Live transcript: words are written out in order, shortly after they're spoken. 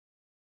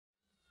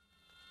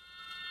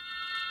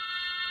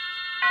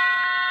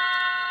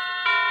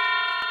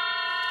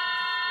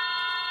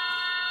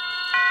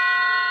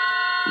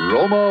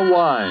Roma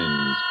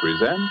Wines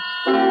presents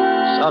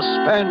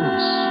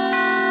Suspense.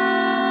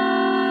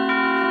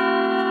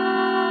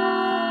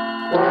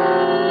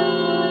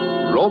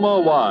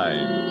 Roma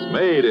Wines,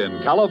 made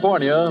in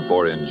California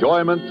for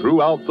enjoyment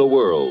throughout the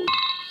world.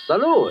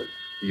 Salud.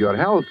 Your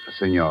health,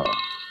 senor.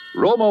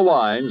 Roma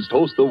Wines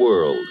toast the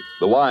world.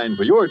 The wine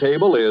for your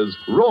table is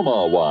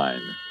Roma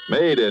Wine,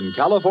 made in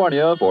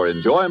California for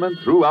enjoyment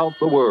throughout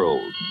the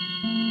world.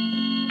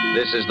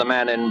 This is the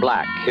man in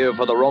black, here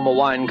for the Roma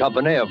Wine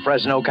Company of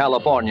Fresno,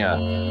 California,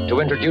 to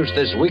introduce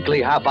this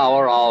weekly half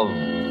hour of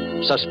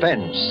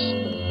Suspense.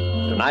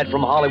 Tonight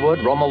from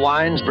Hollywood, Roma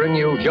Wines bring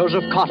you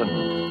Joseph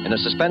Cotton in a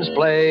suspense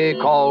play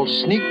called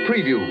Sneak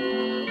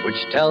Preview,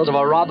 which tells of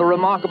a rather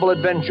remarkable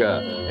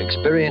adventure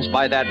experienced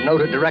by that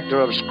noted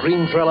director of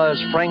screen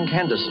thrillers, Frank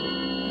Henderson.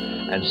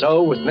 And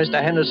so, with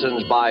Mr.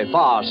 Henderson's by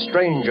far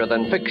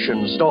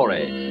stranger-than-fiction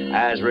story,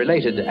 as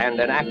related and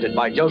enacted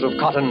by Joseph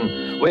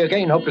Cotton, we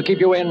again hope to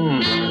keep you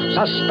in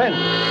suspense.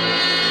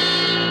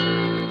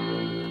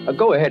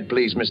 Go ahead,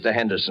 please, Mr.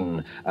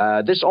 Henderson.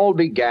 This all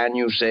began,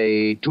 you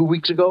say, 2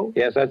 weeks ago?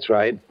 Yes, that's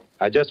right.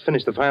 I just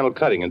finished the final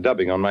cutting and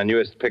dubbing on my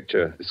newest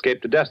picture,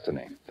 Escape to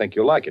Destiny. Think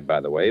you'll like it, by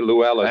the way.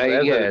 Lou Ellis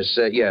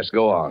says... Yes,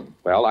 go on.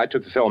 Well, I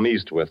took the film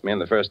east with me, and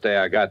the first day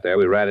I got there,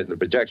 we ran it in the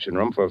projection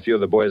room for a few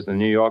of the boys in the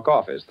New York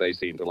office. They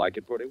seemed to like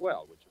it pretty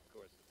well, which, of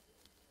course...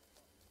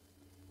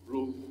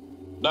 Ruth,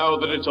 now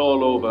that it's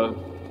all over,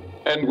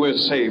 and we're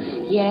safe...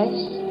 Yes?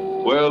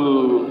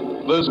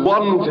 Well, there's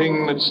one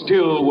thing that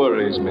still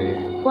worries me.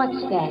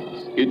 What's that?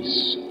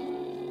 It's...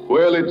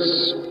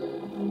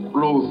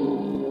 Ruth...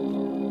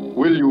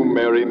 Will you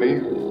marry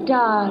me?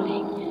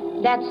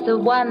 Darling, that's the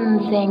one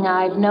thing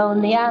I've known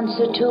the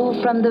answer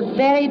to from the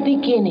very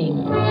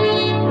beginning.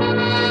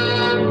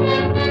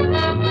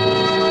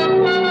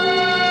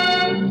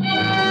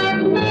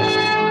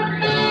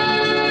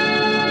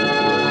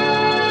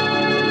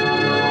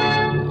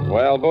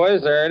 Well,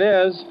 boys, there it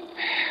is.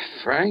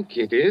 Frank,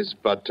 it is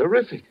but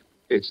terrific.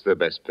 It's the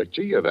best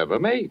picture you've ever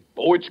made.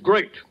 Oh, it's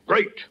great.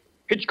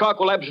 Hitchcock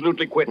will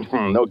absolutely quit.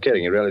 No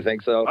kidding, you really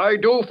think so? I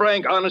do,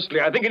 Frank,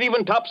 honestly. I think it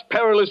even tops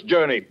Perilous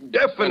Journey.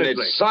 Definitely. And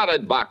it's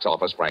solid box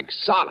office, Frank.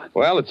 Solid.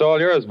 Well, it's all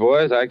yours,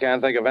 boys. I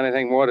can't think of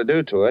anything more to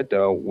do to it.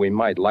 We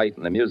might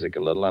lighten the music a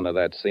little under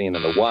that scene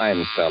of the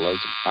wine fellas.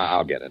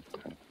 I'll get it.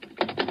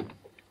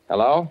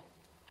 Hello?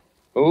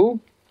 Who?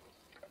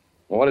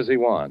 What does he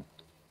want?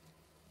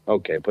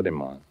 Okay, put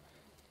him on.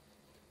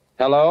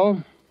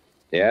 Hello?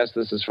 Yes,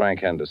 this is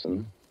Frank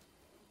Henderson.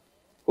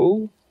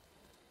 Who?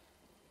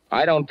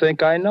 I don't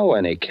think I know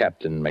any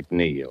Captain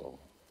McNeil.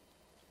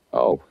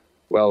 Oh,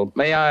 well,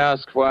 may I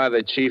ask why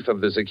the chief of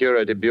the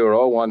Security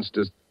Bureau wants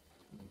to...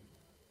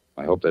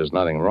 I hope there's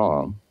nothing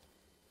wrong.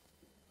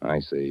 I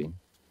see.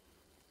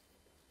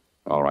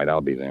 All right, I'll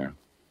be there.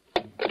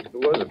 Who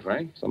was it,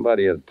 Frank?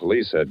 Somebody at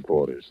police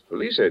headquarters.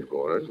 Police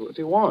headquarters? What's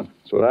he want?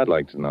 That's what I'd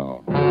like to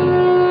know.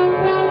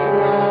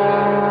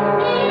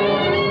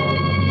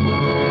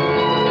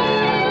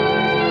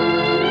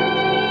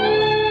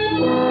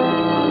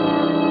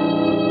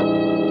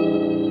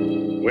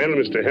 Well,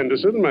 Mr.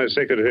 Henderson, my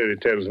secretary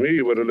tells me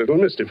you were a little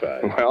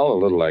mystified. Well, a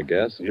little, I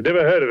guess. You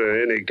never heard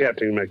of any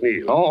Captain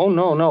McNeil? Oh,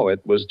 no.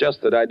 It was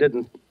just that I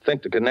didn't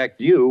think to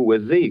connect you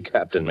with the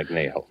Captain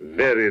McNeil.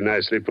 Very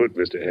nicely put,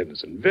 Mr.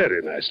 Henderson.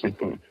 Very nicely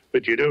put.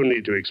 But you don't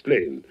need to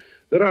explain.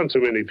 There aren't so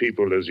many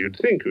people as you'd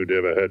think who'd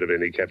ever heard of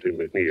any Captain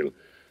McNeil.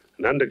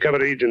 An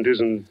undercover agent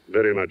isn't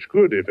very much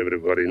good if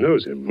everybody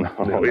knows him.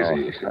 No, is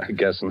he? I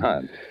guess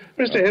not.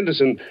 Mr.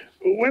 Henderson,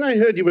 when I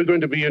heard you were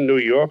going to be in New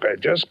York, I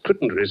just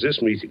couldn't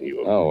resist meeting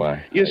you.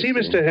 You see,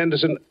 Mr.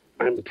 Henderson,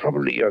 I'm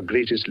probably your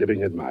greatest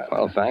living admirer.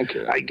 Well, thank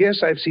you. I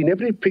guess I've seen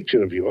every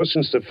picture of yours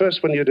since the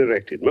first one you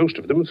directed, most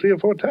of them 3 or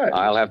 4 times.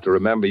 I'll have to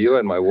remember you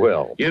in my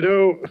will. You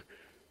know,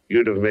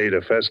 you'd have made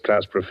a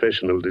first-class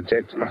professional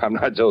detective. I'm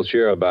not so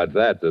sure about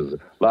that. There's a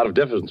lot of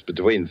difference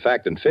between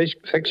fact and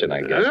fiction,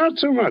 I guess. Not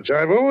so much.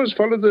 I've always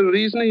followed the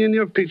reasoning in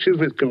your pictures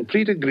with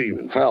complete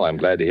agreement. Well, I'm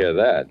glad to hear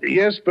that.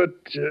 Yes, but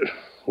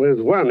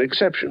with one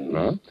exception.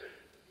 Huh?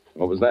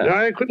 What was that?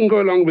 I couldn't go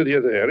along with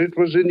you there. It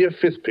was in your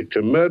 5th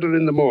picture, Murder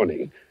in the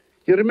Morning.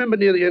 You remember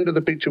near the end of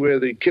the picture where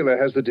the killer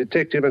has the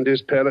detective and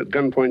his pal at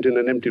gunpoint in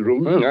an empty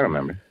room? I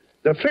remember.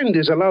 The friend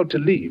is allowed to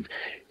leave.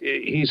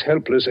 He's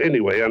helpless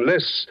anyway,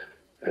 unless...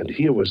 And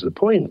here was the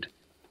point.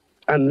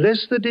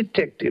 Unless the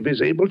detective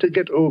is able to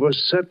get over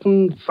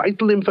certain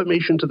vital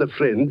information to the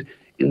friend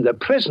in the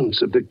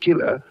presence of the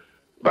killer,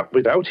 but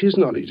without his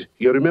knowledge.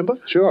 You remember?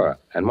 Sure.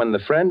 And when the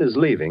friend is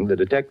leaving, the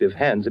detective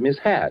hands him his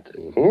hat.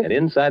 Mm-hmm. And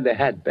inside the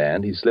hat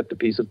band, he slipped a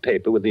piece of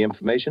paper with the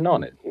information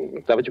on it.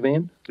 Is that what you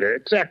mean?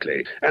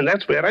 Exactly. And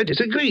that's where I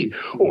disagree.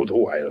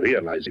 Although I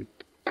realize it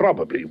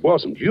probably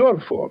wasn't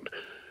your fault.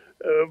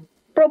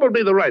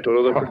 Probably the writer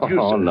or the producer.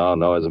 Oh,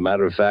 no. As a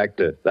matter of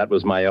fact, that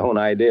was my own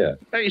idea.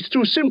 It's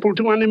too simple,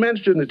 too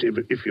unimaginative,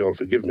 if you'll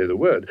forgive me the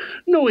word.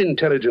 No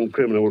intelligent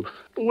criminal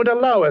would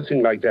allow a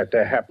thing like that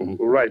to happen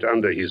right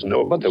under his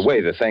nose. But the way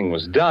the thing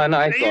was done,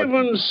 I thought...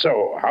 Even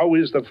so, how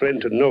is the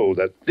friend to know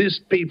that this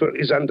paper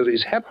is under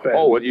his hatband?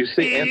 Oh, well, you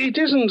see... It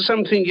isn't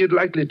something you're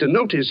likely to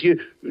notice. You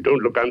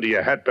don't look under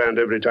your hatband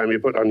every time you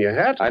put on your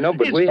hat. I know,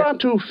 but it's far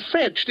too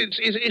fetched.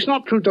 It's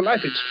not true to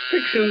life. It's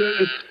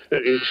fiction.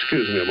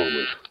 Excuse me a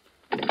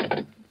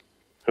moment.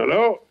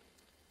 Hello?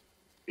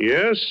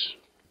 Yes?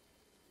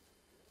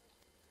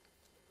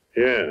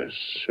 Yes,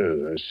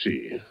 I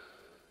see.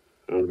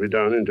 I'll be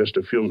down in just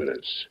a few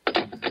minutes.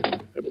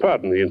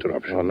 Pardon the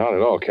interruption. Oh, not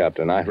at all,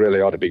 Captain. I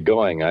really ought to be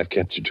going. I've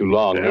kept you too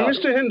long now.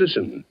 Mr.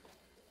 Henderson,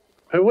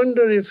 I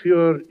wonder if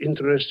you're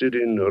interested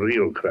in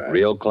real crime.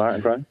 Real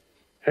crime?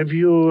 Have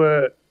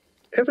you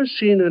ever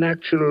seen an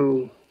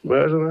actual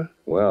murderer?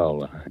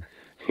 Well,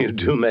 you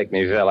do make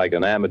me feel like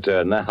an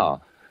amateur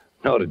now.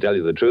 No, to tell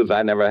you the truth,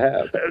 I never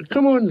have.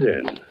 Come on,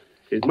 then.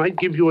 It might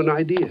give you an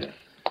idea.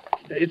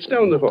 It's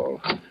down the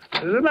hall.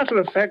 As a matter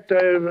of fact,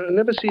 I've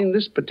never seen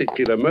this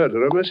particular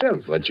murderer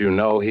myself. But you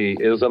know he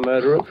is a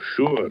murderer?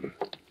 Sure.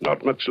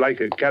 Not much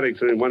like a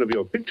character in one of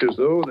your pictures,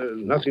 though.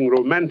 There's nothing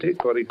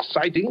romantic or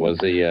exciting.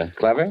 Was he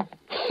clever?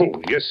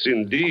 Oh, yes,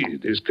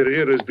 indeed. His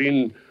career has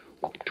been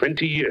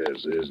 20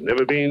 years. There's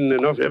never been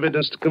enough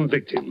evidence to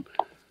convict him.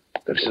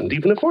 There isn't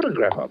even a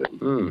photograph of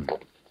him.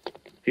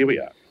 Here we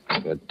are.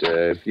 But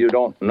if you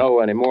don't know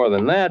any more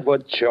than that,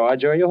 what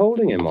charge are you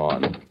holding him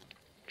on?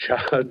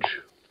 Charge?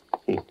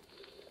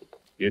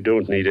 You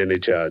don't need any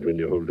charge when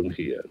you hold him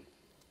here.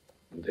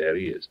 There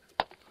he is.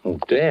 Oh,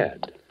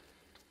 dead.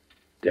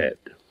 Dead,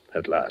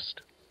 at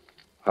last.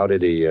 How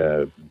did he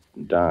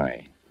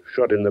die?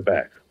 Shot in the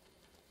back.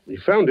 We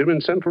found him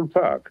in Central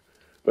Park.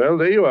 Well,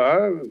 there you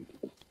are.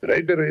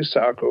 Gregory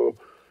Sarko.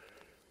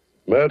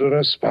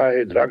 Murderer,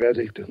 spy, drug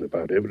addict, and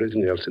about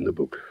everything else in the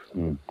book.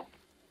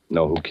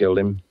 Know who killed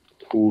him?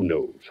 Who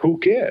knows? Who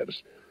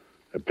cares?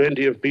 There are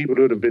plenty of people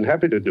who'd have been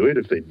happy to do it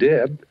if they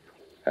dared.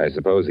 I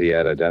suppose he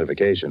had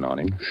identification on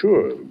him.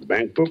 Sure.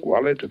 Bank book,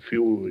 wallet, a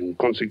few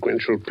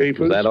inconsequential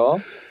papers. Is that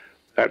all?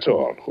 That's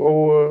all.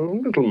 Oh,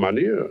 a little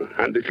money, a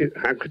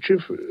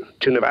handkerchief, a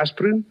tin of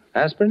aspirin.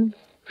 Aspirin?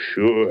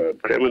 Sure.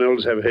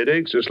 Criminals have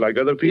headaches just like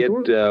other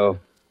people. It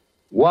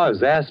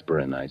was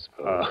aspirin, I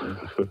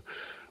suppose.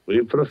 We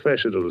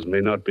professionals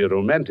may not be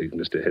romantic,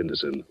 Mr.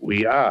 Henderson.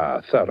 We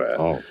are thorough.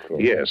 Oh,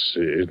 cool. Yes,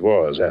 it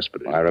was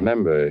aspirin. I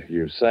remember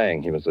you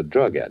saying he was a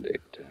drug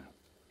addict.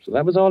 So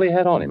that was all he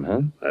had on him,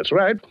 huh? That's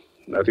right.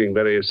 Nothing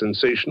very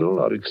sensational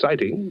or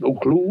exciting. No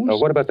clues. Oh,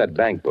 what about that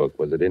bank book?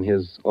 Was it in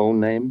his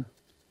own name?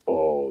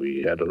 Oh,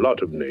 he had a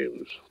lot of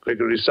names.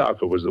 Gregory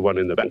Sarko was the one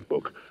in the bank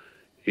book.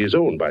 His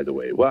own, by the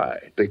way.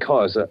 Why?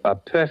 Because a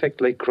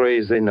perfectly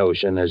crazy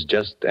notion has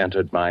just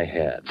entered my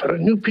head. For a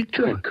new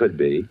picture? It could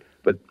be.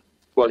 But,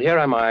 well, here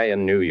am I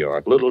in New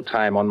York. Little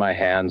time on my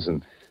hands,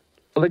 and,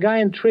 well, the guy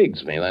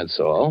intrigues me, that's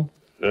all.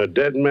 A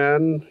dead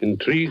man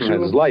intrigues you?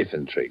 His life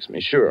intrigues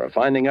me, sure.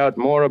 Finding out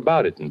more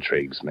about it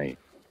intrigues me.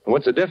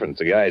 What's the difference?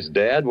 The guy's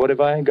dead. What have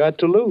I got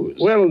to lose?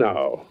 Well,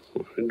 now,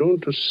 I don't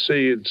want to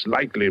say it's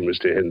likely,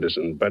 Mr.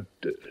 Henderson, but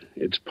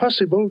it's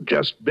possible,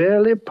 just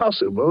barely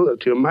possible,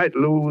 that you might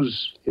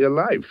lose your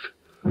life.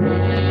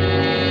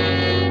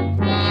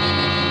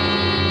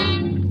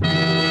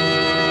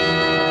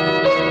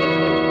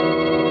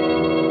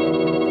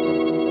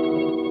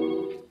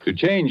 To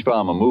change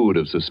from a mood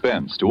of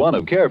suspense to one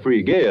of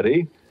carefree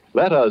gaiety,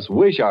 let us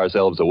wish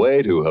ourselves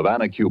away to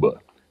Havana, Cuba,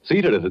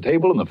 seated at a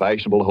table in the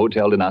fashionable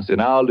Hotel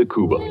Nacional de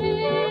Cuba.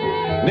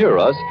 Near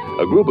us,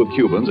 a group of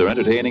Cubans are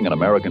entertaining an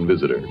American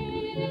visitor.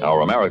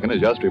 Our American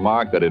has just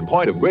remarked that in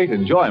point of great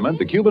enjoyment,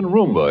 the Cuban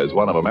rumba is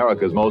one of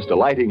America's most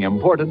delighting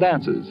imported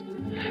dances.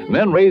 And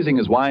then, raising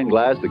his wine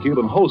glass, the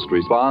Cuban host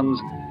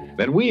responds,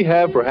 "Then we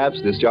have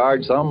perhaps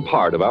discharged some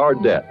part of our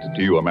debt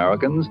to you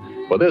Americans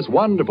for this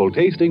wonderful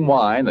tasting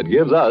wine that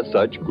gives us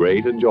such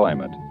great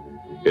enjoyment.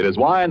 It is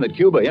wine that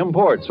Cuba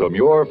imports from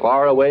your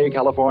faraway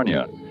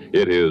California.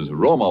 It is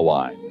Roma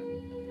wine."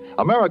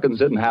 Americans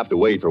didn't have to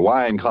wait for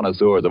wine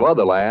connoisseurs of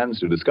other lands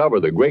to discover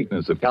the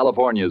greatness of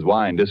California's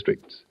wine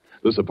districts,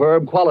 the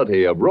superb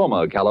quality of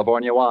Roma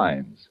California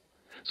wines.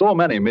 So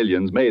many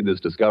millions made this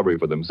discovery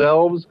for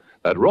themselves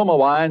that Roma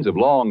wines have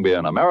long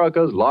been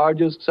America's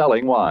largest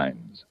selling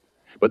wines.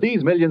 But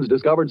these millions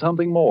discovered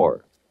something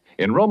more.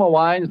 In Roma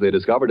wines, they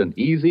discovered an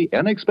easy,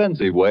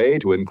 inexpensive way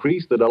to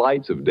increase the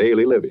delights of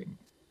daily living.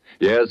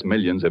 Yes,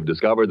 millions have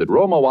discovered that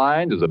Roma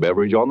wines is a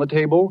beverage on the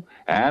table,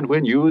 and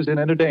when used in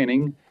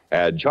entertaining,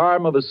 add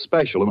charm of a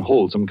special and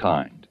wholesome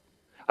kind.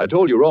 I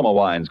told you Roma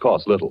wines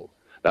cost little.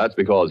 That's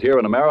because here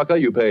in America,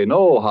 you pay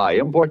no high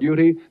import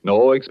duty,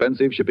 no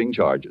expensive shipping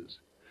charges.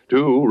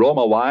 Too,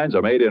 Roma wines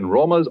are made in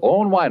Roma's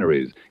own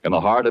wineries in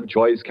the heart of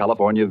choice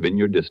California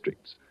vineyard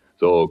districts.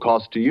 So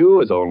cost to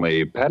you is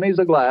only pennies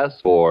a glass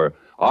for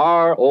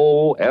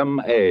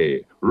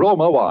R-O-M-A,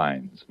 Roma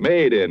wines,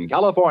 made in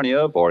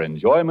California for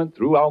enjoyment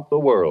throughout the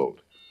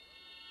world.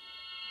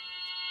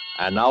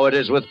 And now it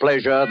is with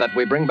pleasure that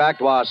we bring back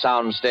to our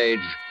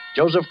soundstage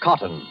Joseph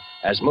Cotton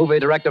as movie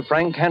director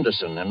Frank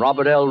Henderson and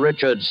Robert L.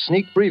 Richards'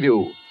 sneak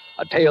preview,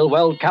 a tale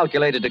well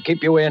calculated to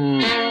keep you in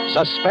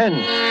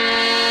suspense.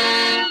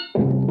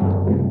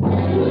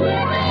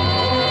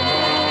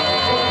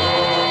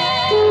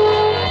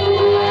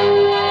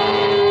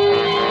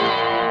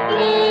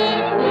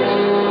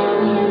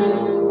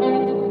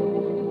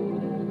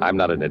 I'm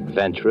not an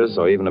adventurous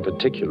or even a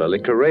particularly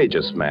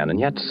courageous man, and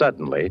yet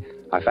suddenly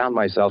I found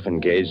myself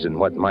engaged in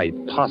what might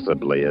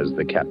possibly, as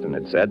the captain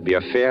had said, be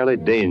a fairly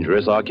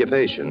dangerous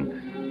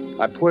occupation.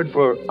 I pored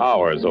for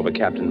hours over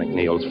Captain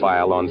McNeil's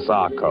file on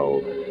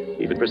Sarko,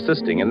 even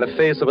persisting in the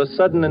face of a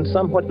sudden and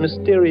somewhat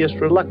mysterious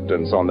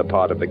reluctance on the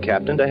part of the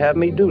captain to have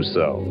me do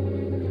so.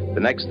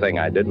 The next thing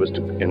I did was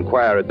to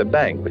inquire at the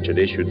bank, which had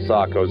issued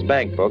Sarko's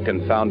bank book,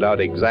 and found out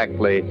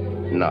exactly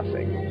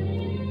nothing.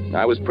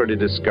 I was pretty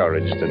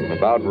discouraged and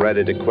about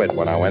ready to quit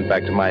when I went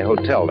back to my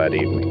hotel that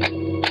evening.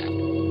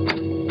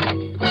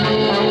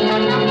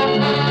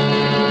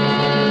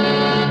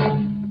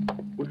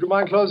 Would you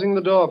mind closing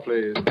the door,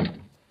 please?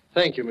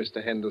 Thank you,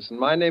 Mr. Henderson.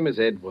 My name is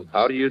Edwards.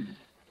 How do you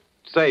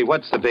say?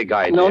 What's the big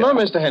idea? No,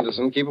 Mr.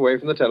 Henderson. Keep away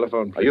from the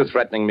telephone, please. Are you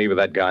threatening me with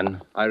that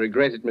gun? I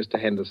regret it, Mr.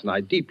 Henderson.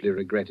 I deeply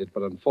regret it,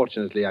 but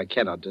unfortunately I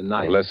cannot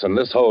deny it. Listen,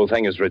 this whole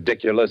thing is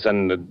ridiculous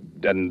and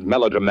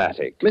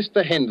melodramatic.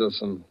 Mr.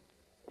 Henderson,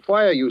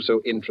 why are you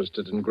so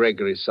interested in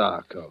Gregory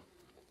Sarko?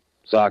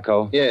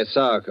 Sarko? Yes,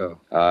 Sarko.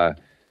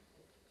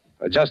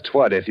 Just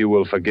what, if you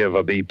will forgive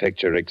a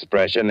B-picture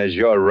expression, is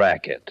your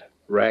racket?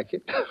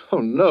 Racket? Oh,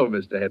 no,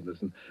 Mr.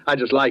 Henderson. I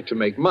just like to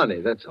make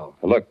money, that's all.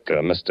 Look,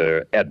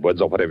 Mr.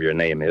 Edwards, or whatever your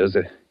name is,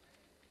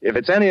 if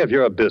it's any of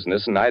your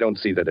business, and I don't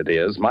see that it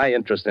is, my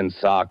interest in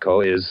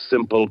Sarko is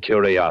simple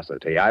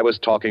curiosity. I was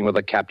talking with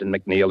a Captain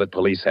McNeil at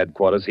police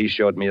headquarters. He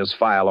showed me his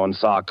file on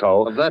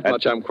Sarko. Of that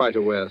much I'm quite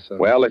aware, sir.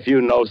 Well, if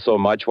you know so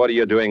much, what are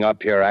you doing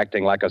up here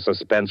acting like a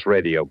suspense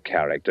radio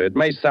character? It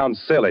may sound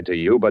silly to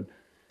you, but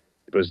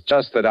it was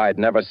just that I'd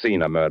never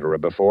seen a murderer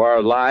before,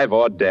 alive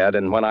or dead,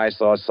 and when I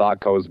saw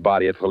Sarko's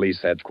body at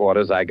police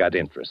headquarters, I got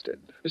interested.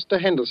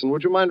 Mr. Henderson,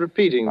 would you mind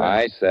repeating that?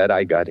 I said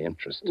I got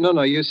interested. No,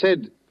 you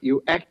said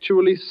you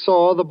actually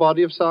saw the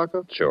body of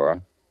Sarko?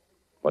 Sure.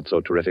 What's so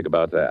terrific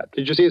about that?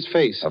 Did you see his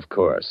face? Of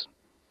course.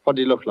 What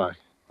did he look like?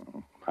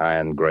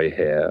 Iron gray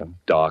hair,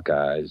 dark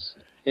eyes.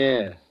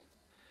 Yes.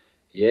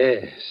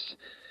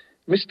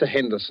 Mr.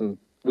 Henderson,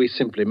 we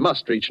simply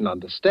must reach an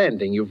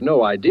understanding. You've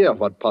no idea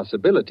what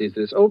possibilities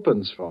this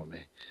opens for me.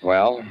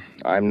 Well,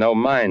 I'm no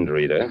mind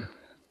reader.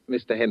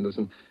 Mr.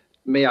 Henderson,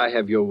 may I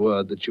have your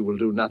word that you will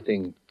do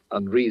nothing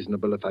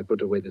unreasonable if I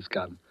put away this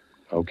gun?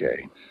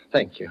 Okay.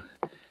 Thank you.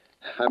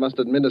 I must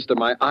administer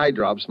my eye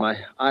drops. My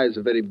eyes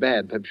are very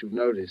bad. Perhaps you've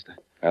noticed.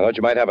 I thought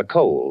you might have a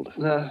cold.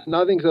 No,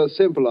 nothing so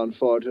simple,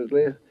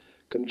 unfortunately.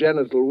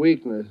 Congenital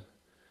weakness.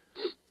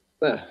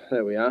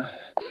 There we are.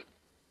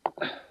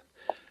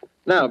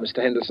 Now,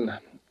 Mr. Henderson,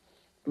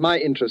 my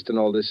interest in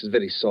all this is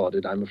very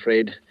sordid, I'm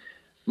afraid.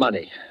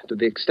 Money, to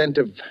the extent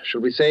of,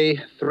 shall we say,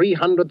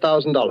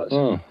 $300,000.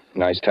 Oh,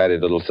 nice tidy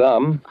little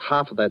sum.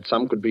 Half of that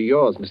sum could be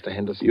yours, Mr.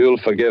 Henderson. You'll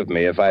forgive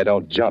me if I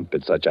don't jump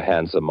at such a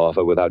handsome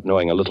offer without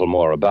knowing a little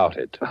more about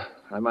it.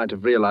 I might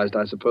have realized,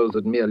 I suppose,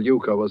 that mere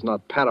lucre was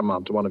not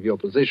paramount to one of your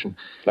position.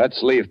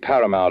 Let's leave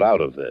paramount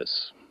out of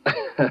this.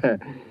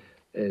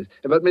 Yes.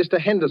 But, Mr.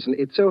 Henderson,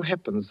 it so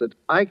happens that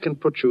I can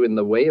put you in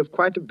the way of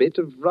quite a bit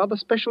of rather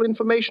special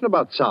information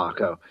about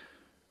Sarko.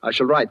 I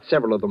shall write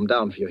several of them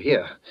down for you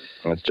here.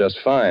 That's just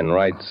fine.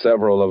 Write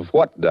several of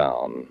what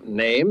down?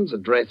 Names,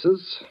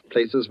 addresses,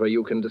 places where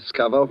you can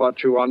discover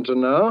what you want to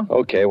know.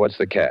 Okay, what's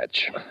the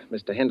catch?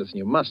 Mr. Henderson,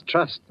 you must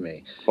trust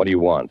me. What do you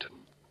want?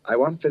 I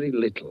want very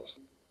little.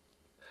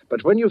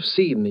 But when you've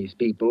seen these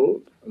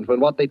people, and when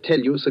what they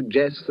tell you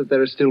suggests that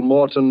there is still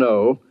more to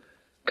know,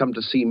 come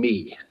to see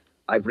me.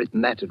 I've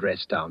written that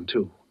address down,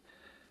 too.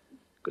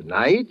 Good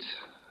night,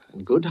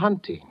 and good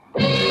hunting.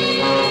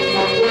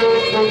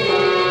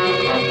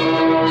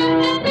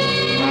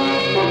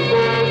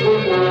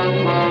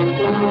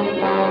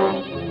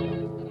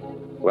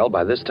 Well,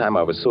 by this time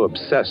I was so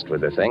obsessed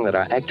with the thing that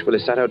I actually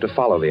set out to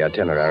follow the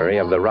itinerary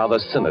of the rather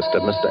sinister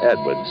Mr.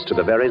 Edwards to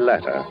the very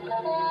letter.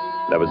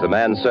 There was the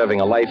man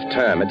serving a life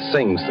term at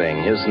Sing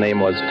Sing. His name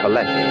was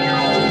Coletti.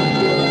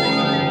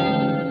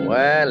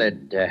 Well,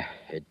 it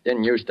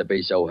didn't used to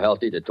be so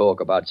healthy to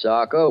talk about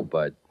Sarko,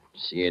 but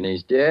seeing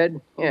he's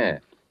dead, yeah,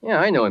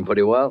 I know him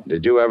pretty well.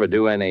 Did you ever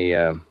do any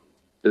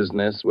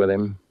business with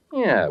him?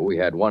 Yeah, we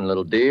had one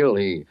little deal.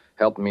 He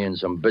helped me in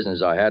some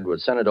business I had with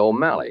Senator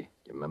O'Malley.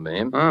 You remember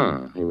him?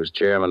 He was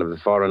chairman of the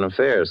Foreign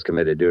Affairs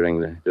Committee during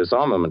the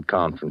disarmament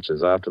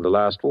conferences after the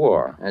last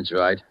war. That's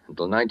right,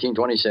 until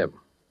 1927.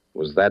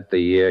 Was that the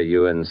year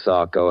you and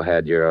Sarko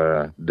had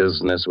your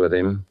business with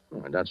him?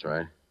 Oh, that's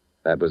right.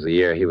 That was the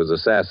year he was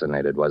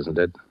assassinated, wasn't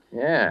it?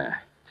 Yeah.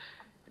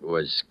 It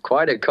was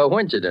quite a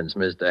coincidence,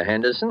 Mr.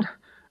 Henderson.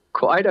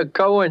 Quite a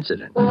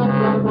coincidence.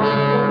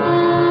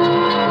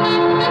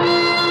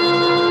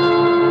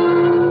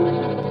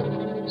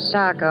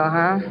 Sarko,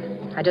 huh?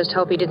 I just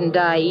hope he didn't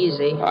die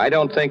easy. I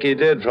don't think he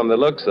did from the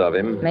looks of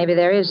him. Maybe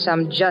there is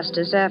some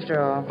justice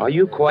after all. Are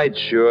you quite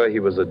sure he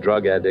was a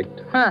drug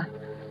addict? Huh.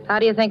 How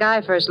do you think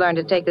I first learned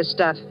to take this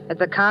stuff? At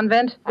the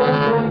convent?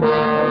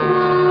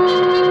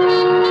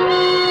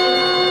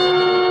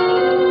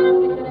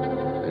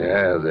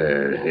 Yeah,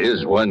 there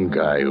is one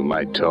guy who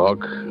might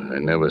talk. I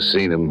never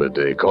seen him, but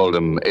they called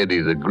him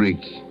Eddie the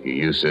Greek. He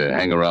used to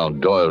hang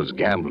around Doyle's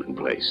gambling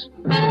place.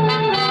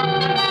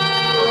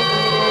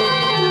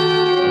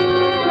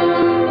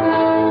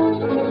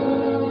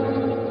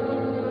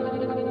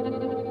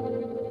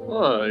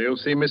 Oh, you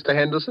see, Mr.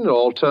 Henderson, it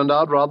all turned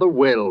out rather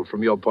well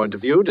from your point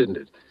of view, didn't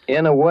it?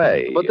 In a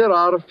way. But there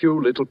are a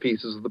few little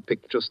pieces of the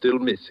picture still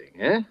missing,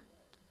 eh?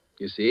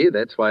 You see,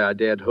 that's why I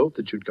dared hope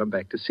that you'd come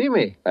back to see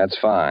me. That's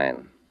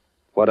fine.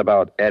 What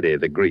about Eddie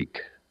the Greek?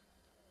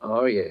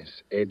 Oh,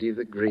 yes, Eddie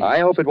the Greek. I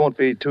hope it won't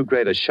be too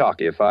great a shock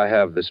if I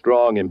have the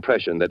strong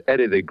impression that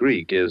Eddie the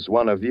Greek is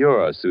one of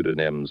your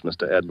pseudonyms,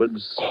 Mr.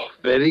 Edwards. Oh,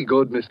 very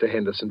good, Mr.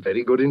 Henderson,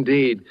 very good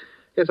indeed.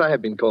 Yes, I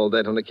have been called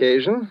that on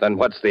occasion. Then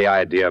what's the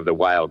idea of the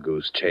wild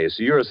goose chase?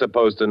 You're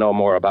supposed to know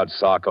more about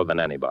Sarko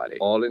than anybody.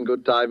 All in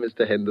good time,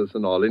 Mr.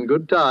 Henderson, all in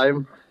good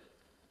time.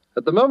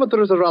 At the moment,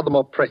 there is a rather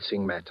more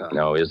pressing matter.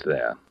 No, is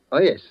there? Oh,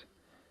 yes.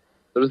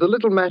 There is the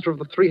little matter of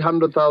the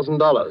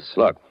 $300,000.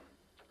 Look,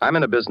 I'm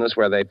in a business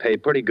where they pay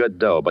pretty good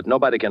dough, but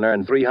nobody can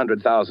earn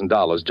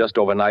 $300,000 just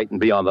overnight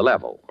and be on the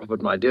level.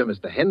 But, my dear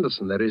Mr.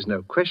 Henderson, there is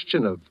no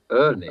question of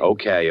earning.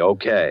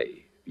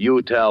 Okay.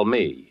 You tell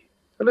me.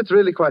 Well, it's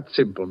really quite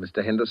simple,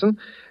 Mr. Henderson.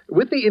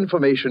 With the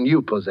information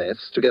you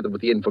possess, together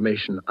with the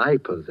information I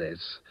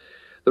possess,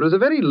 there is a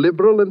very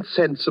liberal and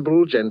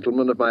sensible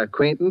gentleman of my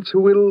acquaintance who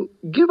will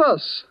give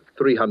us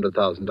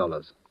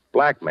 $300,000.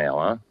 Blackmail,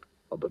 huh?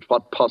 Oh, but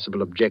what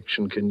possible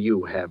objection can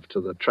you have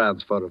to the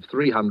transfer of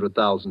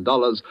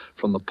 $300,000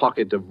 from the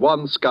pocket of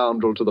one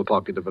scoundrel to the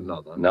pocket of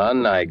another?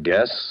 None, I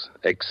guess,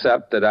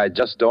 except that I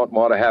just don't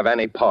want to have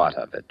any part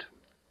of it.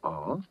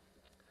 Oh?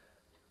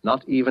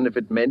 Not even if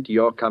it meant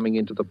your coming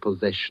into the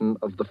possession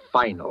of the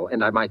final,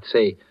 and I might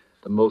say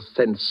the most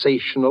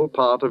sensational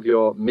part of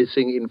your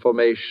missing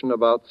information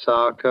about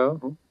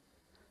Sarko?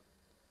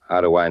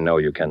 How do I know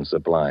you can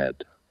supply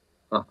it?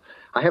 Oh,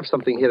 I have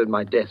something here at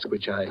my desk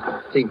which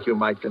I think you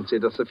might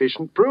consider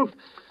sufficient proof.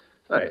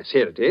 Oh, yes,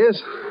 here it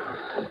is.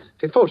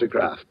 A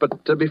photograph.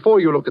 But before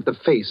you look at the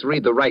face,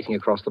 read the writing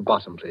across the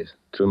bottom, please.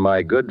 To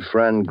my good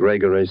friend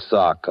Gregory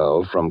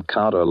Sarko from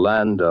Count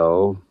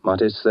Orlando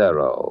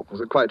Montecero.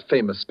 He's a quite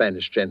famous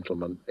Spanish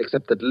gentleman,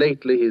 except that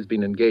lately he's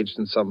been engaged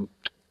in some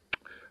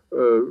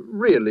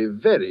really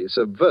very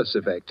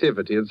subversive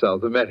activity in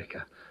South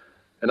America.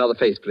 Another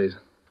face, please.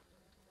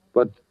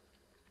 But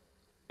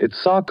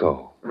it's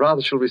Sarko.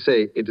 Rather, shall we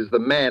say, it is the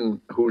man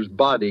whose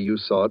body you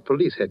saw at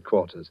police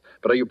headquarters.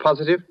 But are you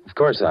positive? Of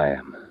course I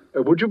am.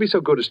 Would you be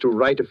so good as to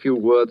write a few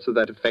words to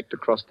that effect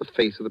across the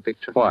face of the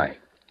picture? Why?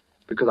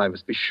 Because I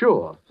must be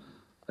sure.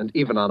 And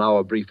even on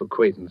our brief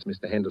acquaintance,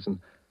 Mr.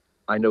 Henderson,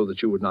 I know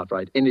that you would not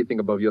write anything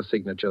above your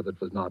signature that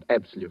was not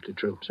absolutely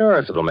true. Sure,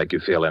 if it'll make you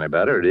feel any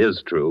better, it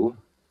is true.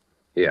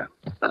 Here.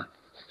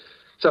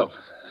 So,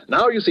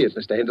 now you see it,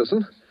 Mr.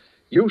 Henderson.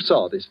 You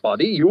saw this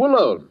body, you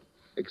alone,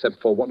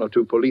 except for one or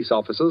two police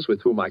officers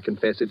with whom I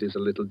confess it is a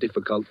little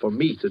difficult for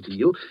me to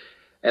deal.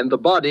 And the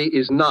body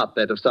is not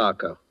that of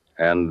Sarko.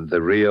 And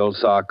the real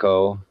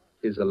Sarko?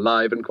 Is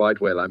alive and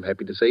quite well, I'm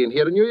happy to say, and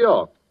here in New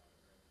York.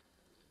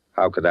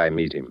 How could I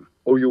meet him?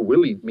 Oh, you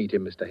will meet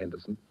him, Mr.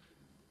 Henderson,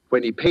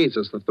 when he pays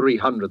us the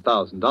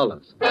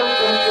 $300,000.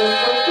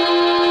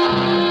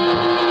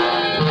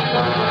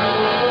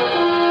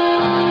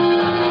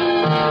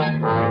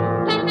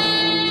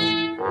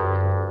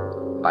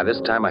 By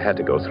this time, I had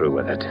to go through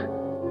with it.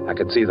 I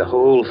could see the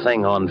whole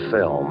thing on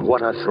film.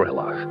 What a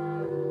thriller.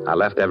 I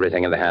left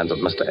everything in the hands of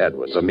Mr.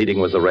 Edwards. A meeting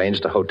was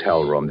arranged, a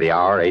hotel room, the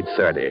hour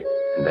 8:30.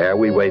 And there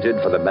we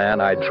waited for the man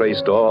I'd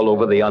traced all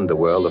over the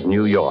underworld of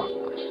New York.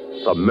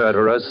 The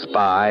murderer,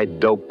 spy,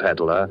 dope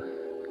peddler,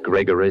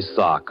 Gregory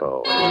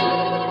Sarko.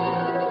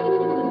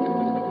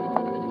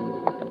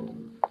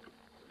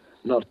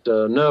 Not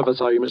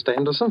nervous, are you, Mr.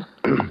 Henderson?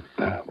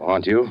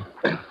 Aren't you?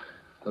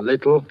 A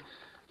little.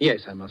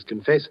 Yes, I must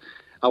confess.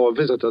 Our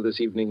visitor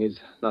this evening is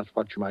not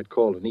what you might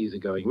call an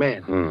easygoing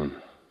man.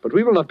 But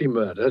we will not be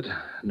murdered.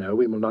 No,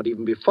 we will not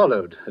even be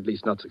followed, at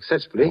least not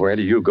successfully. Where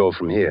do you go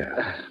from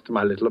here? To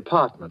my little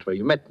apartment where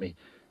you met me.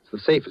 It's the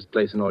safest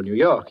place in all New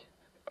York.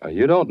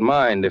 You don't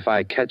mind if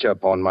I catch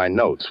up on my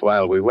notes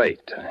while we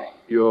wait?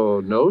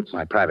 Your notes?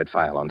 My private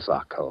file on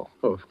Sarko.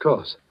 Oh, of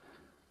course.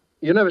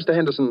 You know, Mr.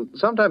 Henderson,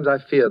 sometimes I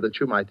fear that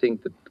you might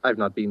think that I've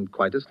not been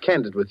quite as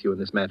candid with you in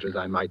this matter as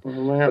I might.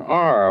 Well, there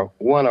are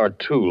one or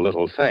two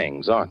little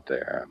things, aren't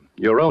there?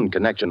 Your own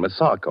connection with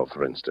Sarko,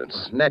 for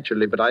instance.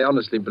 Naturally, but I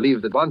honestly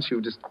believe that once you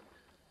just...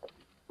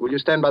 Will you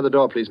stand by the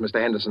door, please,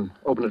 Mr. Henderson?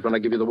 Open it when I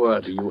give you the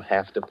word. Do you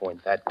have to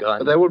point that gun?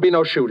 But there will be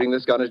no shooting.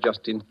 This gun is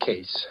just in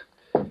case.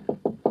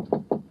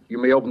 You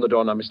may open the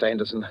door now, Mr.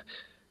 Henderson.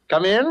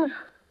 Come in.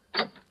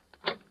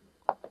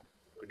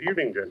 Good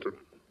evening, gentlemen.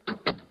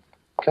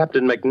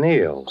 Captain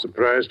McNeil.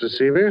 Surprised to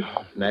see me?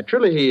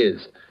 Naturally he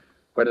is.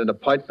 When an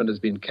appointment has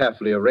been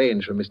carefully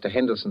arranged for Mr.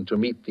 Henderson to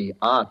meet the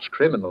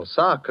arch-criminal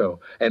Sarko,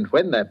 and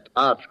when that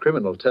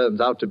arch-criminal turns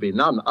out to be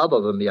none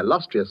other than the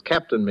illustrious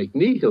Captain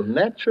McNeil,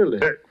 naturally...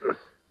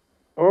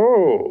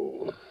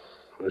 Oh,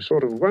 I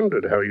sort of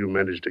wondered how you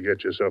managed to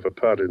get yourself a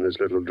part in this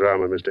little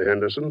drama, Mr.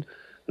 Henderson.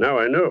 Now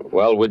I know.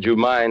 Well, would you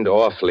mind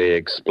awfully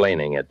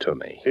explaining it to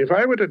me? If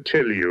I were to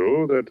tell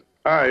you that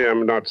I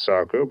am not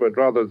Sarko, but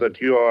rather that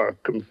your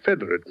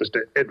confederate,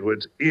 Mr.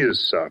 Edwards,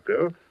 is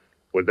Sarko,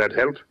 would that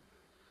help?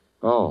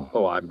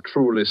 Oh, I'm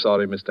truly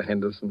sorry, Mr.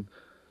 Henderson.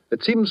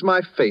 It seems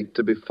my fate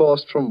to be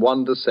forced from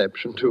one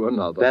deception to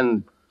another.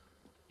 Then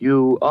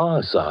you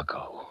are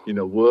Sarko. In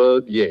a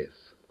word, yes.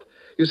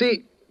 You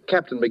see,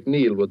 Captain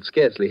McNeil would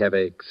scarcely have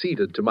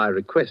acceded to my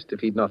request if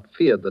he'd not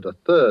feared that a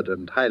third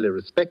and highly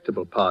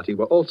respectable party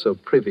were also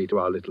privy to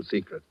our little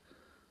secret.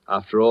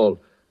 After all,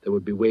 there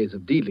would be ways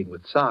of dealing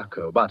with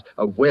Sarko, but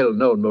a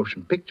well-known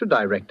motion picture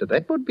director,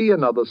 that would be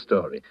another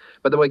story.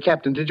 By the way,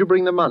 Captain, did you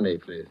bring the money,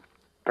 please?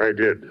 I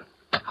did.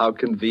 How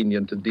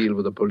convenient to deal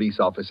with a police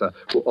officer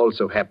who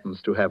also happens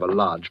to have a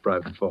large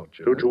private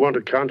fortune. Don't you want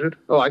to count it?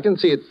 Oh, I can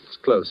see it's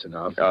close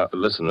enough.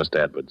 Listen, Mr.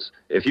 Edwards,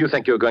 if you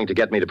think you're going to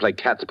get me to play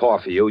cat's paw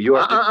for you, you're...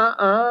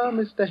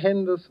 Mr.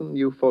 Henderson,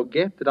 you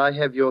forget that I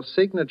have your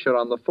signature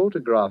on the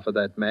photograph of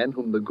that man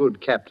whom the good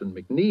Captain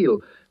McNeil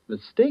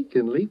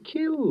mistakenly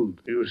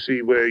killed. You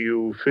see where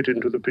you fit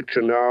into the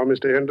picture now,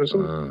 Mr.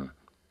 Henderson?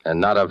 And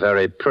not a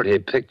very pretty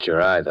picture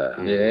either.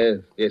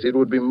 Yes, it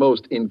would be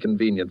most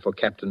inconvenient for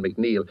Captain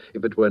McNeil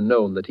if it were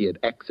known that he had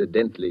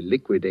accidentally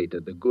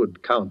liquidated the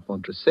good Count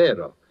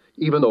Montresero,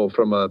 even though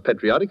from a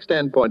patriotic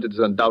standpoint it is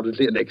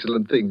undoubtedly an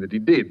excellent thing that he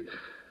did.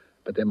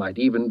 But there might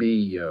even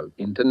be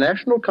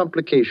international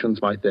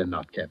complications, might there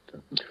not,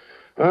 Captain?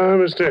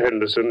 Mr.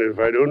 Henderson, if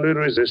I'd only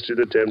resisted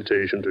the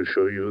temptation to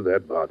show you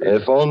that body.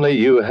 If only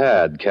you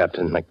had,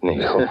 Captain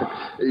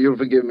McNeil. You'll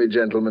forgive me,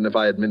 gentlemen, if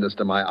I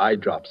administer my eye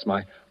drops.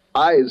 My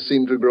eyes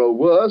seem to grow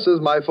worse as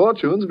my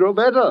fortunes grow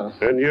better.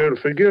 And you'll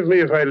forgive me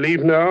if I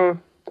leave now?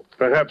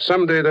 Perhaps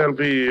someday there'll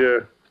be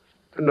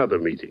another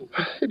meeting.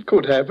 It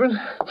could happen.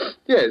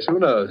 Yes, who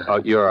knows?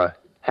 Oh, your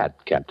hat,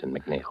 Captain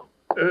McNeil.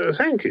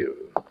 Thank you.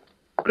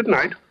 Good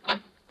night.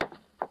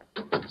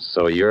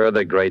 So you're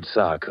the great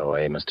Sarko,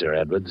 eh, Mr.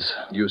 Edwards?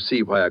 You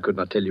see why I could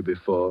not tell you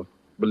before.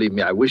 Believe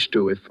me, I wish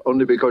to, if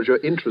only because your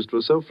interest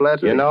was so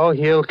flattering. You know,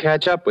 he'll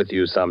catch up with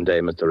you someday,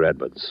 Mr.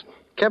 Edwards.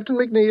 Captain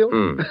McNeil?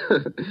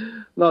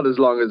 Not as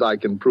long as I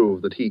can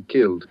prove that he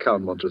killed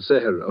Count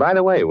Montresero. By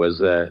the way, was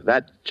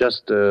that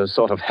just a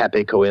sort of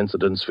happy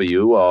coincidence for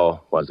you, or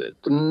was it?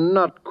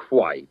 Not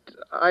quite.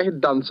 I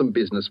had done some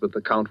business with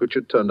the Count which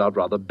had turned out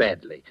rather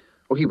badly.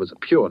 Oh, he was a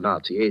pure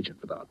Nazi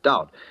agent, without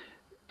doubt.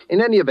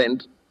 In any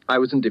event, I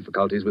was in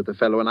difficulties with the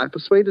fellow, and I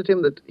persuaded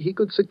him that he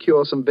could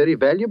secure some very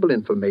valuable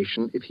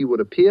information if he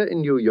would appear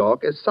in New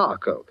York as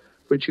Sarko,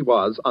 which he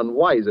was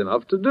unwise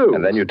enough to do.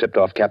 And then you tipped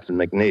off Captain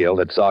McNeil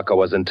that Sarko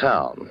was in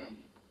town.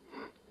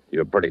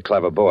 You're a pretty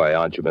clever boy,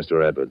 aren't you,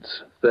 Mr.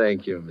 Edwards?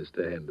 Thank you,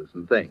 Mr.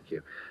 Henderson, thank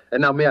you.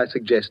 And now may I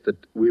suggest that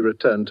we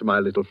return to my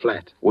little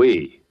flat?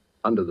 We?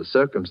 Under the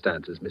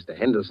circumstances, Mr.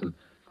 Henderson,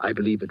 I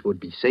believe it would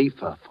be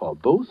safer for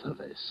both of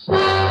us.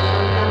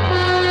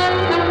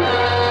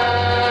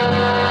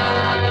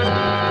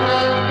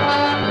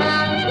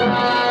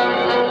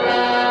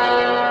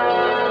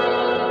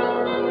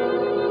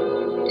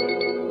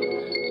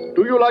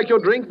 Do you like your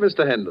drink,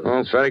 Mr. Henderson? Oh,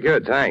 it's very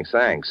good, thanks.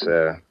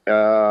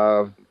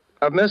 Mr.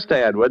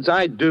 Edwards,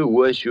 I do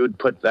wish you'd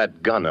put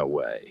that gun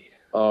away.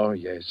 Oh,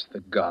 yes, the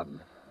gun.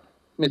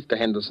 Mr.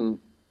 Henderson,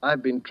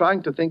 I've been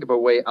trying to think of a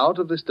way out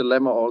of this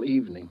dilemma all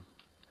evening.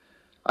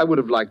 I would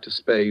have liked to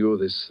spare you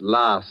this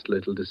last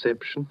little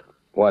deception.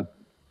 What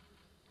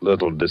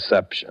little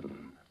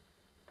deception?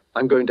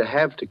 I'm going to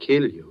have to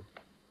kill you.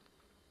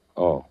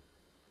 Oh.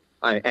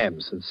 I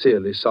am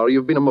sincerely sorry.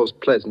 You've been a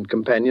most pleasant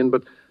companion,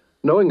 but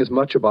knowing as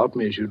much about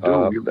me as you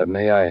do...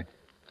 May I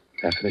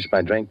finish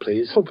my drink,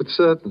 please? Oh, but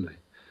certainly.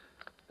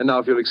 And now,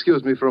 if you'll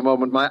excuse me for a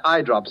moment, my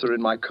eye drops are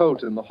in my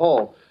coat in the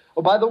hall.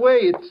 Oh, by the way,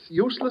 it's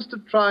useless to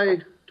try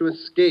to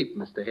escape,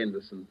 Mr.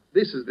 Henderson.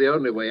 This is the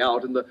only way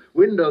out, and the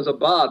windows are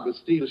barred with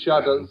steel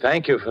shutters.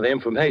 Thank you for the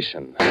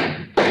information.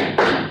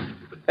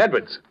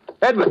 Edwards!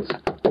 Edwards!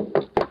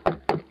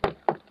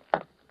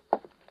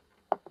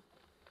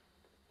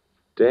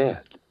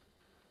 Dead.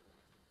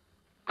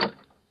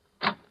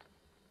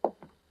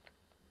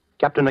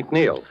 Captain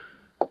McNeil.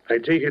 I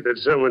take it that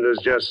someone has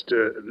just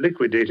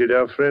liquidated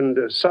our friend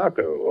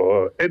Sarko,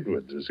 or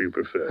Edwards, as you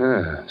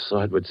prefer. So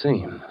it would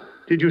seem.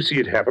 Did you see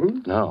it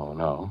happen?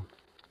 No.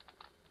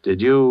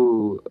 Did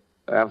you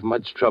have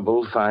much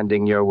trouble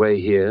finding your way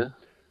here?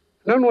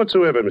 None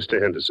whatsoever,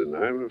 Mr. Henderson.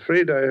 I'm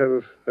afraid I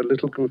have a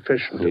little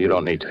confession to You make.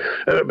 don't need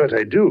to. But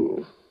I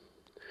do.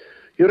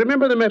 You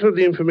remember the matter of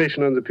the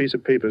information on the piece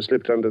of paper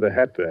slipped under the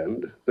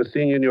hatband? The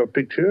thing in your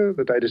picture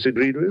that I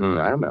disagreed with?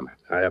 I remember.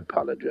 I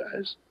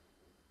apologize.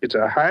 It's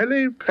a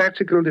highly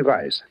practical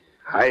device.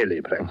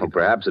 Highly practical. Well,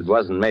 perhaps it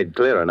wasn't made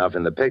clear enough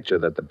in the picture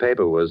that the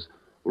paper was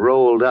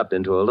rolled up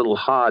into a little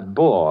hard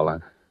ball.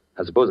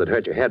 I suppose it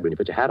hurt your head when you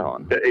put your hat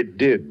on. It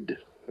did.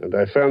 and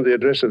I found the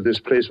address of this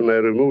place when I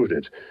removed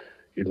it.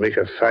 You'd make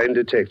a fine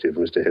detective,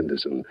 Mr.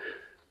 Henderson.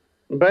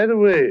 By the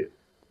way,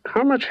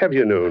 how much have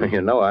you known?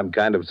 You know, I'm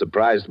kind of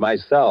surprised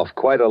myself.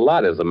 Quite a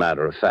lot, as a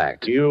matter of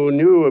fact. You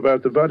knew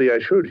about the body I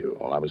showed you?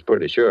 Well, I was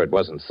pretty sure it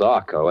wasn't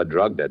Sarko, a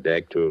drug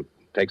addict who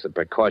takes the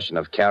precaution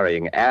of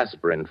carrying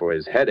aspirin for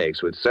his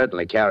headaches, would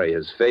certainly carry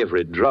his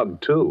favorite drug,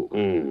 too.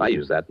 I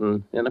used that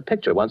in a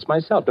picture once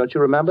myself. Don't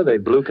you remember the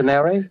Blue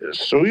Canary?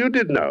 So you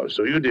did now.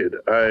 So you did.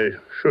 I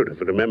should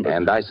have remembered.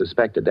 And I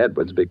suspected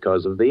Edwards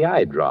because of the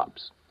eye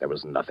drops. There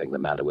was nothing the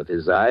matter with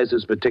his eyes.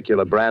 His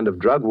particular brand of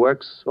drug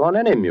works on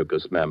any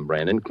mucous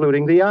membrane,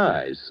 including the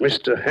eyes.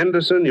 Mr.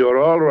 Henderson,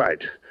 you're all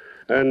right.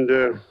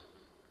 And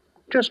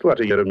just what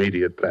are your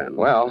immediate plans?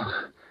 Well,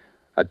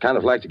 I'd kind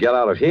of like to get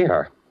out of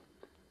here.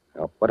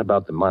 Now, what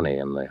about the money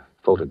and the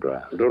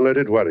photograph? Don't let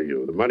it worry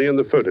you. The money and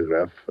the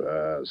photograph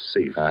are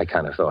safe. I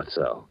kind of thought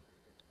so.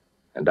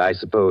 And I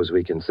suppose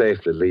we can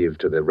safely leave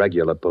to the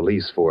regular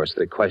police force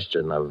the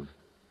question of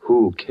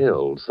who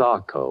killed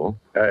Sarko.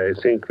 I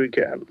think we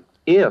can.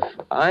 If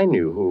I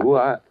knew who,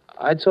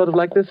 I'd sort of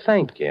like to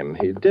thank him.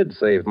 He did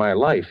save my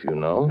life, you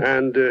know.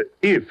 And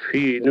if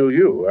he knew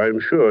you, I'm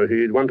sure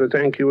he'd want to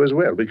thank you as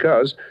well,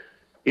 because,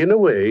 in a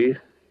way,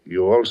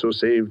 you also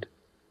saved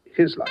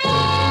his life.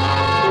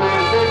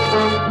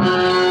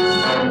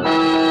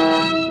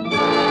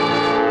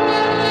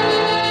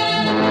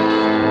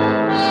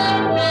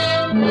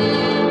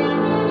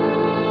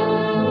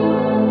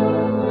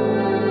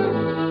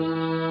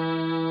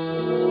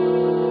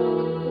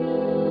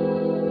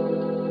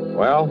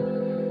 Well,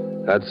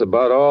 that's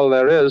about all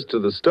there is to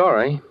the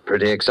story.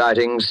 Pretty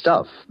exciting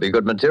stuff. Be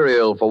good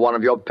material for one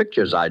of your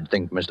pictures, I'd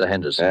think, Mr.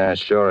 Henderson. Yeah,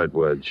 sure it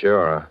would,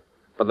 sure.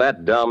 For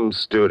that dumb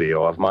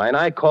studio of mine,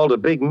 I called a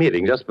big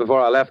meeting just before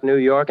I left New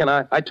York, and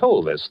I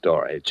told this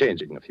story,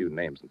 changing a few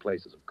names and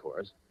places, of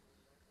course.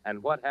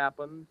 And what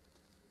happened?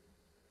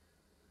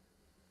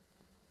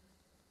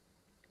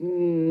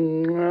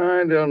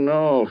 I don't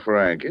know,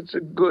 Frank. It's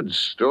a good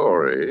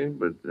story,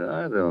 but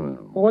I don't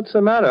know. What's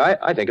the matter?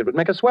 I think it would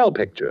make a swell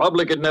picture.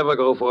 Public would never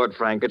go for it,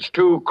 Frank. It's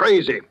too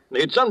crazy.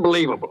 It's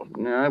unbelievable.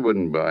 No, I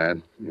wouldn't buy it.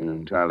 You're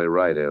entirely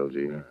right,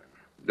 LG.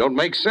 Don't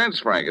make sense,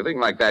 Frank. A thing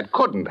like that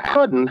couldn't happen.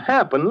 Couldn't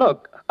happen.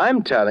 Look,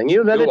 I'm telling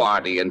you that Too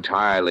arty,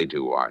 entirely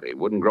too arty.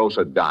 Wouldn't gross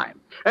a dime.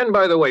 And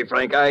by the way,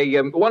 Frank, I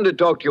wanted to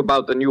talk to you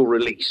about the new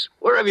release.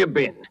 Where have you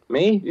been?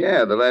 Me?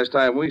 Yeah, the last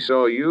time we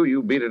saw you,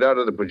 you beat it out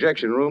of the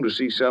projection room to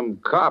see some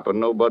cop,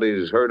 and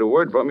nobody's heard a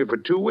word from you for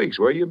 2 weeks.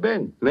 Where you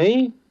been?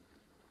 Me?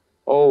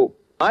 Oh,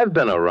 I've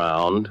been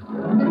around.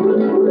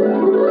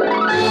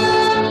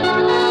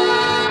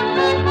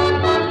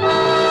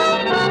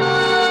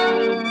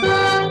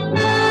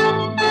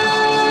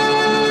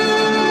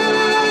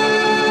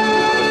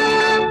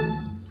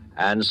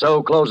 And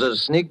so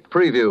closes Sneak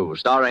Preview,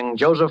 starring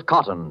Joseph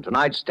Cotton,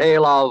 tonight's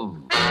tale of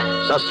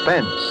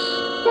Suspense.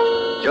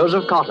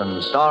 Joseph Cotton,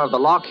 star of the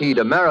Lockheed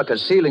America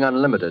Ceiling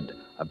Unlimited,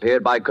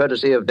 appeared by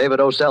courtesy of David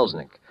O.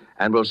 Selznick,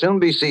 and will soon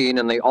be seen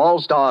in the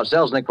all-star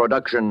Selznick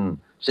production,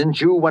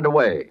 Since You Went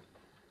Away.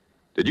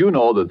 Did you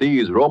know that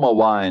these Roma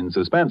Wine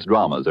suspense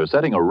dramas are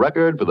setting a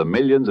record for the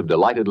millions of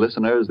delighted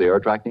listeners they are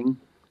attracting?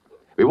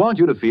 We want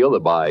you to feel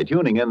that by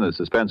tuning in the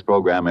suspense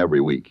program every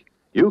week,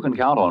 you can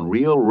count on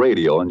real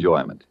radio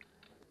enjoyment.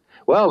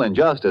 Well, in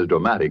just as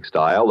dramatic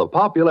style, the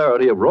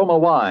popularity of Roma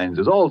wines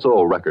is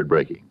also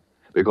record-breaking,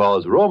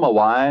 because Roma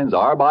wines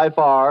are by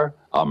far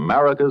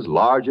America's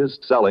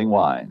largest selling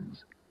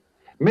wines.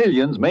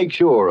 Millions make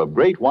sure of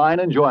great wine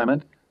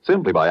enjoyment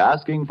simply by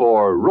asking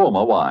for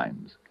Roma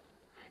wines.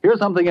 Here's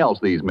something else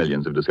these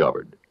millions have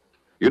discovered.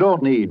 You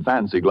don't need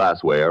fancy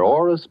glassware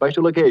or a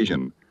special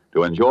occasion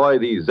to enjoy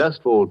these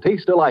zestful,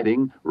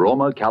 taste-delighting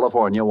Roma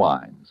California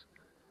wines.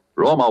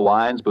 Roma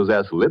wines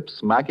possess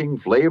lip-smacking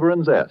flavor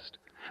and zest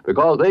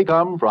because they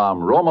come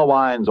from Roma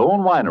Wine's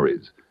own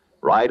wineries,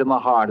 right in the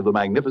heart of the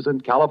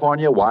magnificent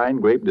California wine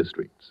grape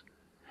districts.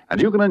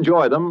 And you can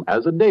enjoy them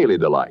as a daily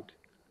delight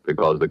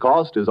because the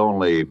cost is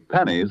only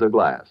pennies a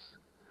glass.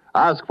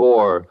 Ask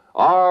for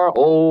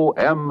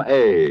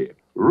R-O-M-A,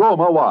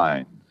 Roma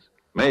Wines,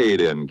 made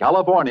in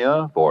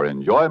California for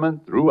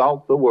enjoyment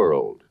throughout the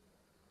world.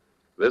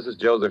 This is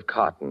Joseph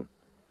Cotton.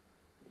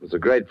 It was a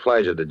great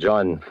pleasure to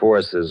join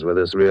forces with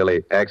this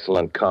really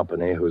excellent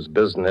company whose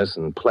business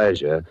and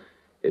pleasure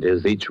it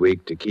is each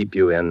week to keep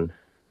you in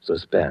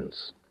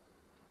suspense.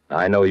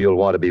 I know you'll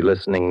want to be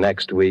listening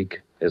next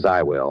week, as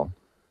I will,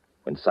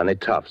 when Sonny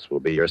Tufts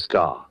will be your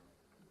star.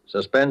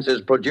 Suspense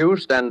is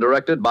produced and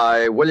directed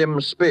by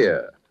William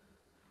Spear.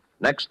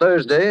 Next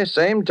Thursday,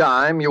 same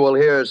time, you will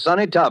hear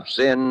Sonny Tufts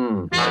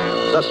in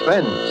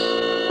Suspense.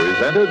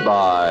 Presented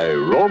by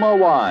Roma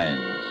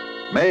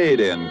Wines,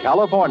 made in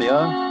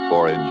California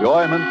for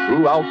enjoyment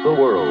throughout the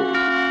world.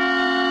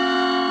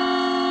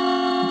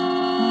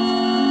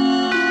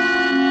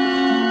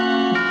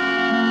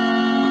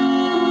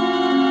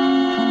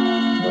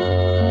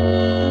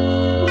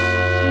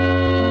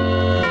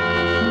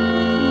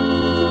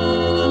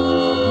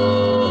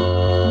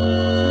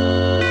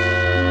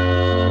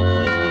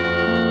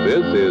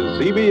 This is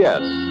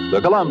CBS, the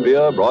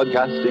Columbia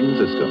Broadcasting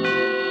System.